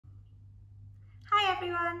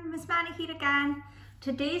everyone, Miss Mennie here again.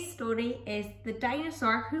 Today's story is The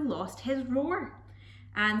Dinosaur Who Lost His Roar,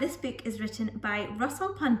 and this book is written by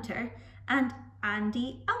Russell Punter and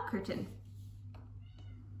Andy Elkerton.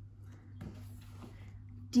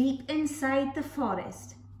 Deep inside the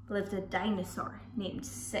forest lived a dinosaur named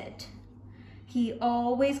Sid. He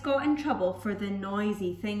always got in trouble for the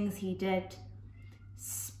noisy things he did.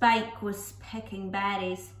 Spike was picking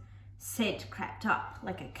berries. Sid crept up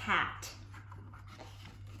like a cat.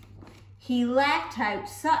 He let out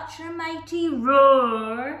such a mighty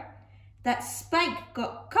roar that Spike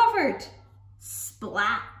got covered.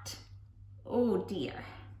 Splat! Oh dear.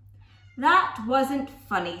 That wasn't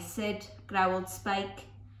funny, Sid, growled Spike.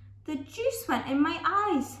 The juice went in my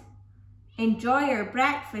eyes. Enjoy your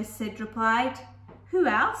breakfast, Sid replied. Who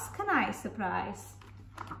else can I surprise?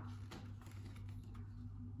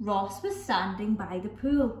 Ross was standing by the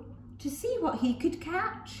pool to see what he could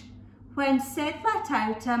catch. When Sid let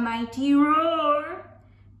out a mighty roar,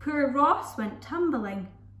 poor Ross went tumbling.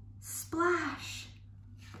 Splash!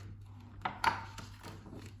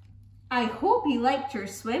 I hope you liked your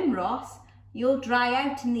swim, Ross. You'll dry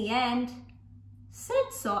out in the end.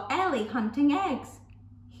 Sid saw Ellie hunting eggs.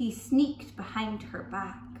 He sneaked behind her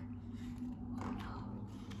back. Oh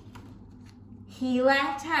no. He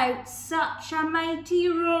let out such a mighty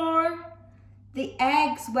roar. The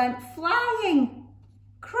eggs went flying.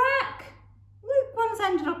 Crack! Look, one's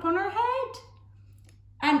ended up on her head.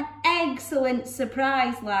 An excellent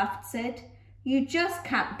surprise, laughed Sid. You just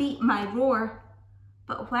can't beat my roar.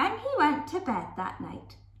 But when he went to bed that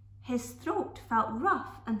night, his throat felt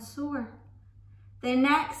rough and sore. The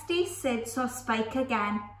next day, Sid saw Spike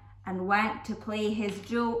again and went to play his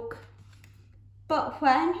joke. But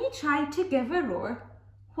when he tried to give a roar,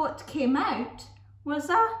 what came out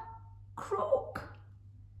was a croak.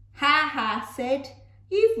 Ha ha, Sid.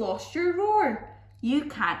 You've lost your roar. You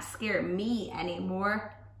can't scare me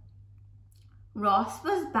anymore. Ross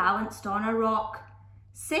was balanced on a rock.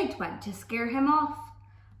 Sid went to scare him off.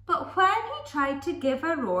 But when he tried to give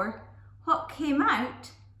a roar, what came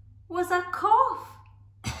out was a cough.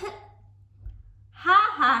 Ha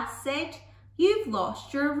ha, Sid. You've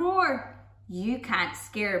lost your roar. You can't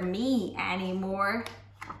scare me anymore.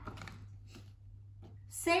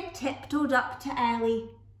 Sid tiptoed up to Ellie.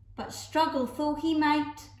 But struggle though he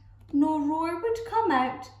might, no roar would come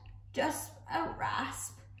out, just a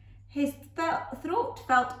rasp. His throat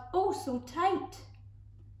felt oh so tight.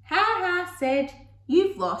 Ha ha, Sid,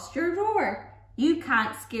 you've lost your roar. You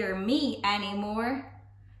can't scare me anymore.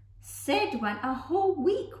 Sid went a whole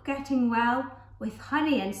week getting well with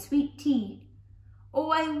honey and sweet tea.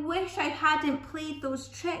 Oh, I wish I hadn't played those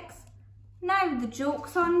tricks. Now the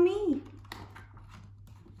joke's on me.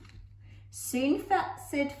 Soon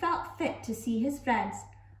Sid felt fit to see his friends.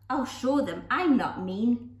 I'll show them I'm not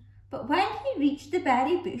mean. But when he reached the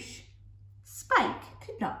berry bush, Spike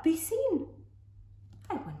could not be seen.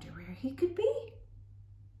 I wonder where he could be.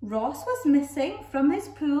 Ross was missing from his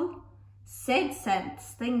pool. Sid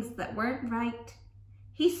sensed things that weren't right.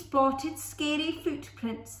 He spotted scary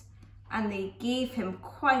footprints and they gave him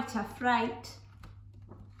quite a fright.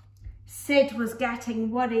 Sid was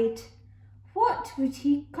getting worried. What would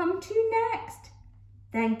he come to next?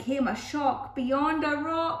 Then came a shock beyond a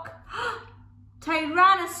rock.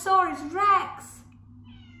 Tyrannosaurus Rex!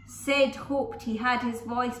 Sid hoped he had his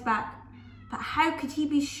voice back, but how could he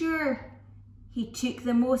be sure? He took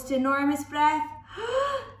the most enormous breath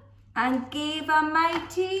and gave a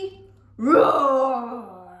mighty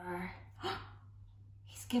roar.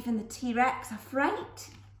 He's given the T-Rex a fright.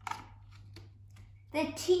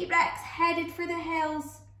 The T-Rex headed for the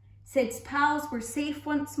hills. Sid's pals were safe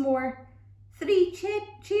once more. 3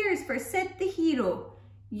 cheers for Sid the hero.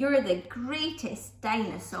 You're the greatest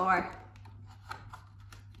dinosaur.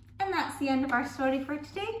 And that's the end of our story for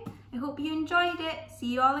today. I hope you enjoyed it.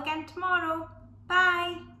 See you all again tomorrow.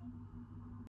 Bye.